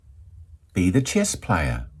be the chess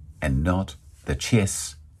player and not the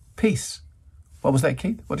chess piece. What was that,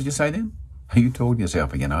 Keith? What did you say then? Are you talking to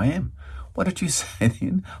yourself again? I am. What did you say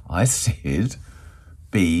then? I said,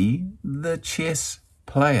 be the chess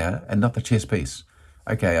player and not the chess piece.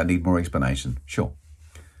 Okay, I need more explanation. Sure.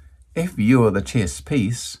 If you're the chess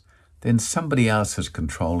piece, then somebody else is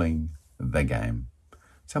controlling the game.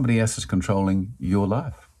 Somebody else is controlling your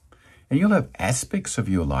life. And you'll have aspects of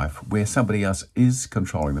your life where somebody else is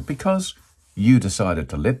controlling them because you decided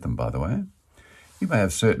to let them, by the way. You may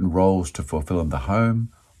have certain roles to fulfill in the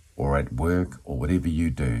home or at work or whatever you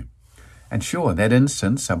do. And sure, in that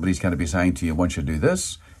instance, somebody's going to be saying to you, I want you to do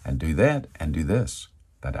this and do that and do this.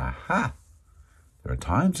 But there are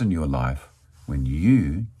times in your life when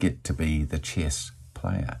you get to be the chess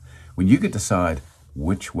player, when you get to decide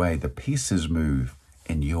which way the pieces move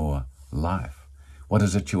in your life. What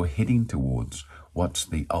is it you're heading towards? What's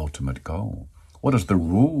the ultimate goal? What is the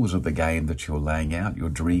rules of the game that you're laying out, your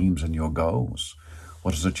dreams and your goals?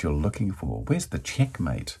 What is it you're looking for? Where's the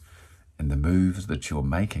checkmate in the moves that you're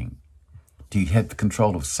making? Do you have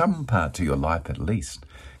control of some part of your life at least?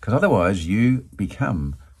 Because otherwise you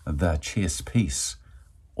become the chess piece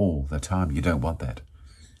all the time. You don't want that.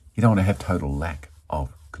 You don't want to have total lack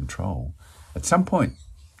of control. At some point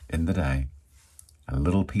in the day, a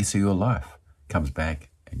little piece of your life comes back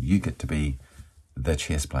and you get to be the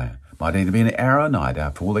chess player. Might either be an hour a night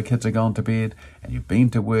after all the kids are gone to bed and you've been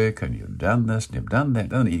to work and you've done this and you've done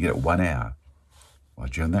that, you get 1 hour. Well,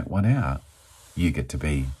 during that 1 hour, you get to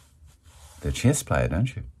be the chess player,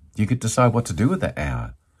 don't you? You get to decide what to do with that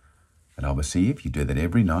hour. And obviously, if you do that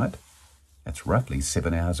every night, that's roughly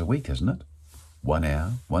 7 hours a week, isn't it? 1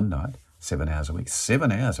 hour, one night, 7 hours a week.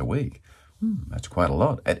 7 hours a week. That's quite a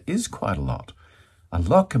lot. It is quite a lot. A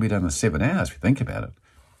lot can be done in 7 hours if you think about it.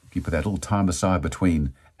 If you put that little time aside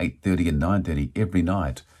between 8:30 and 9:30 every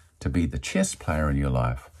night to be the chess player in your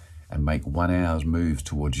life and make 1 hour's moves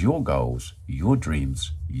towards your goals, your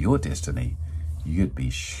dreams, your destiny, you'd be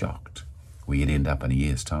shocked where you'd end up in a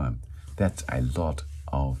year's time. That's a lot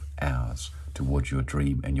of hours towards your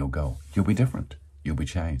dream and your goal. You'll be different. You'll be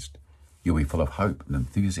changed. You'll be full of hope and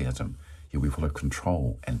enthusiasm. You'll be full of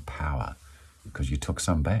control and power because you took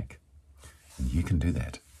some back. And you can do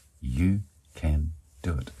that. You can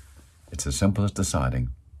do it. It's as simple as deciding.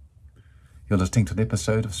 You're listening to an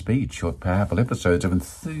episode of Speed, short, powerful episodes of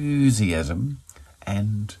enthusiasm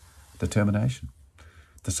and determination.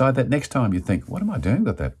 Decide that next time you think, what am I doing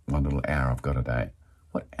with that 1 little hour I've got a day?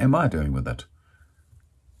 What am I doing with it?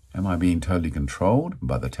 Am I being totally controlled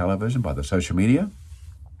by the television, by the social media?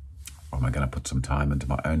 Or am I going to put some time into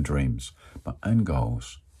my own dreams, my own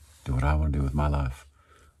goals, do what I want to do with my life?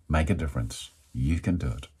 Make a difference. You can do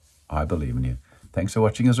it. I believe in you. Thanks for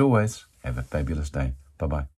watching as always. Have a fabulous day. Bye-bye.